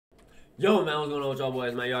Yo, man, what's going on with y'all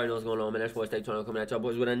boys, man? You already know what's going on, man. That's why StateTonio coming at y'all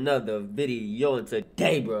boys with another video. And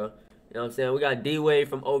today, bro, you know what I'm saying? We got D-Wade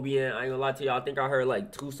from OBN. I ain't gonna lie to y'all. I think I heard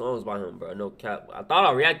like 2 songs by him, bro. No cap. I thought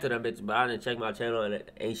I react to them bitches, but I didn't check my channel and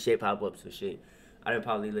it ain't shit pop up, so shit. I didn't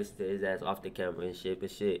probably listen to his ass off the camera and shit,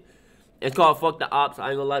 but shit. It's called Fuck the Opps. I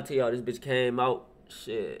ain't gonna lie to y'all. This bitch came out,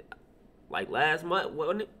 shit, like last month,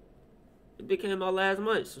 wasn't it? This bitch came out last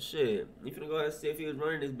month, so shit. You finna go ahead and see if he was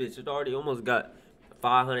running this bitch. It already almost got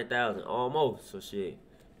 500,000, almost. So shit,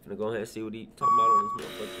 finna go ahead and see what he talking about on this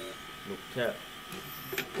motherfucker. No cap.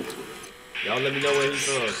 Y'all let me know where he's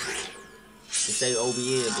from. They say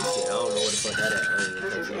OBN, but shit, I don't know what the fuck that at. I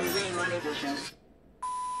ain't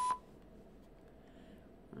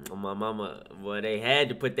gonna oh, my mama, boy, they had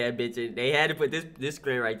to put that bitch in. They had to put this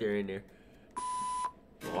screen right there in there.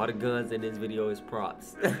 All the guns in this video is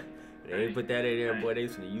props. They ain't put that in there, boy. They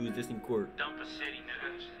just gonna use this in court. Dump a city, nigga.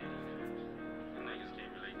 Niggas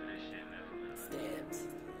can't relate to this shit, nigga. Stabs.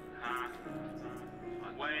 Huh?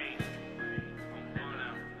 Wait. I'm pulling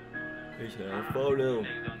out. Bitch, I'm falling down.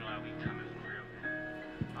 Niggas don't know how we coming for real.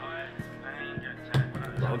 Alright, I ain't got time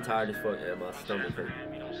for that. I'm tired as fuck, and my stomach hurt.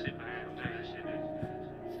 We don't sit behind that shit.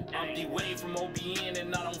 I'm DwadeFromOBN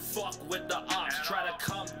and I don't fuck with the ops. Try to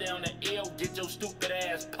come down the L, get your stupid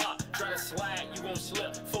ass pop. Try to slide, you gon'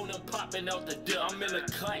 slip. Phone them popping out the dip. I'm in the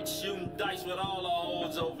cut shooting dice with all the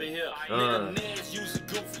hoes over here. Nigga Neds, you's a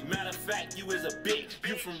goofy. Matter of fact, you is a bitch.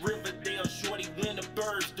 You from Riverdale, shorty, when the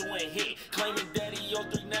birds doing hit. Claiming daddy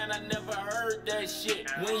 039, I never heard that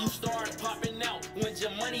shit. When you start popping out, when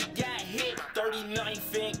your money got hit.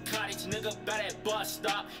 39th and Cottage, nigga, by that bus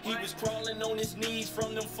stop. He was crawling on his knees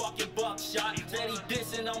from them fucking buckshot. Steady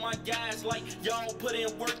dissing on my guys like y'all put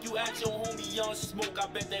in work. You at your homie Young Smoke, I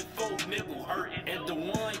bet that foe nigga hurt. And the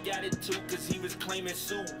one got it too, cause he was claiming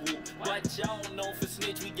Subaru. But y'all know for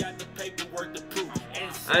snitch, we got the paperwork to prove.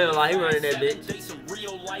 And I ain't gonna lie, he running that bitch.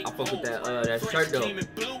 I fuck with that shirt though. I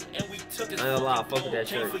ain't gonna lie, I fuck with that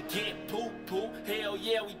shirt. Can't forget poo. Hell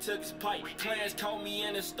yeah, we took his pipe. Clans called me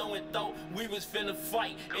in the store and thought we was finna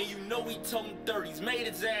fight. And you know we told him 30s, made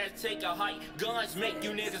his ass take a hike. Guns make you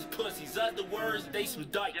niggas pussies. Other words, they some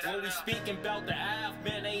dykes. When we speaking about the Av,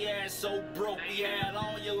 man, they ass so broke. We had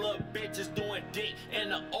all your little bitches doing dick in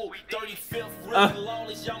the 35th really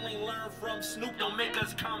lawless. Y'all ain't learned from Snoop. Don't make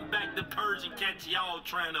us come back to Purge and catch y'all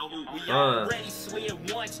trying to hoop. We already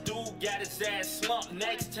slid once, dude got his ass slumped.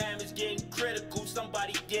 Next time it's getting critical,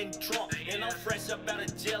 somebody getting drunk. And I'm fresh up out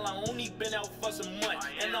of jail, I only been out for some months.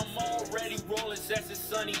 And I'm already rolling sexy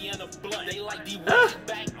sunny in a blunt. They like D-Wade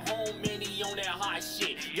back home, and he on that hot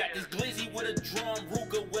shit. Got this glizzy with a drum,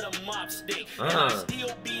 Ruger with a mop stick. And I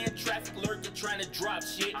still be in traffic lurking, trying to drop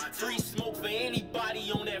shit. Free smoke for anybody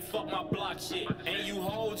on that fuck my block shit. And you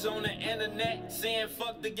hoes on the internet saying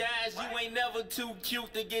fuck the guys, you ain't never too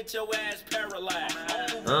cute to get your ass paralyzed.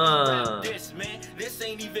 This man, this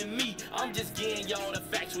ain't even me. I'm just getting y'all the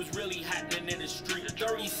facts what's really happening in the street.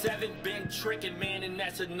 37 been tricking, man, and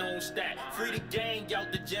that's a known stat. Free the gang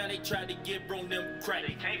out the jail, they tried to get bro them crack.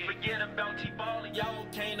 Can't forget about T-Ballin', y'all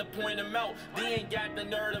came to point them out. Then got the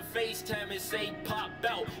nerve to FaceTime and say pop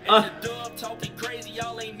out. And the dub talking crazy,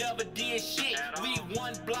 y'all ain't never did shit. We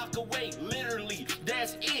 1 block away, literally,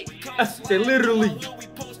 that's it. Come Say literally. We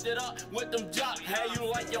posted up with them jocks. How you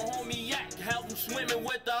like your homie act? Have them swimming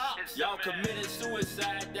with the ops. Y'all committed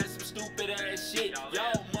suicide, that's some stupid ass shit.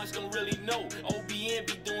 Y'all must don't really know. OBN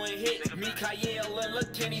be doing hits. Mikael and Lil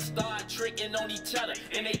Kenny start tricking on each other.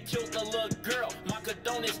 And they killed the little girl. My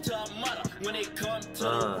condolences to her mother. When they come to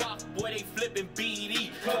the rock, boy, they flipping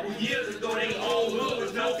BD. Couple years ago, they old hood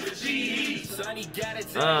was known for GD. Sonny got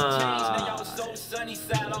his ass changed. Now y'all so sunny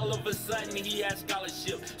side. All of a sudden, he had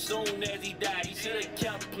scholarship. Soon as he died, he should have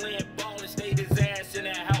kept playing ball and stayed his ass in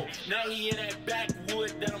that house. Now he in that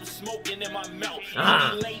backwood that I'm smoking in my mouth.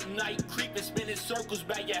 Late night creeping, spinning circles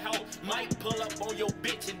by your house. Might pull up on your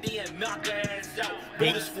bitch and then knock her ass out.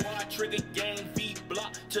 Big squad, trigger gang, V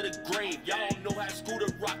block to the grave. Y'all know how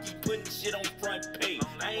Scooter Rocky putting shit on front page.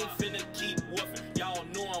 I ain't finna keep woofing. Y'all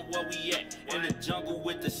knowin' where we at. In the jungle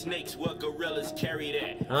with the snakes where gorillas carry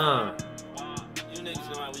that. You niggas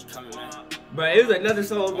know how we coming, man. Bro, it was another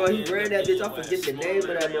song, bro. He ran that bitch. I forget the name of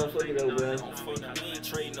that motherfucker though, bro.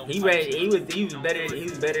 He was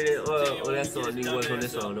better than on that song than he was on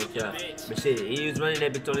this song, no cap. But shit, he was running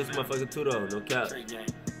that bitch on this motherfucker too though, no cap.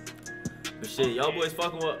 But shit, y'all boys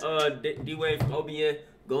fucking with D-Wade from OBN.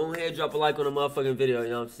 Go ahead, drop a like on the motherfucking video, you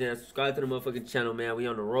know what I'm saying? Subscribe to the motherfucking channel, man. We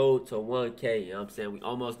on the road to 1K, you know what I'm saying? We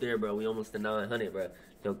almost there, bro. We almost to 900, bro.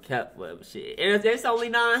 No cap, but shit. It's only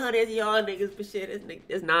 900 y'all niggas, but shit,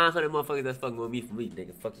 it's 900 motherfuckers that's fucking with me for me,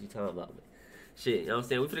 nigga. Fuck you talking about, man. Shit, you know what I'm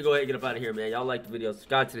saying? We finna go ahead and get up out of here, man. Y'all like the video,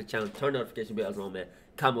 subscribe to the channel, turn notification bells on, man.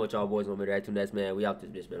 Comment what y'all boys want me to react to next, man. We out this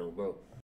bitch, man, on bro.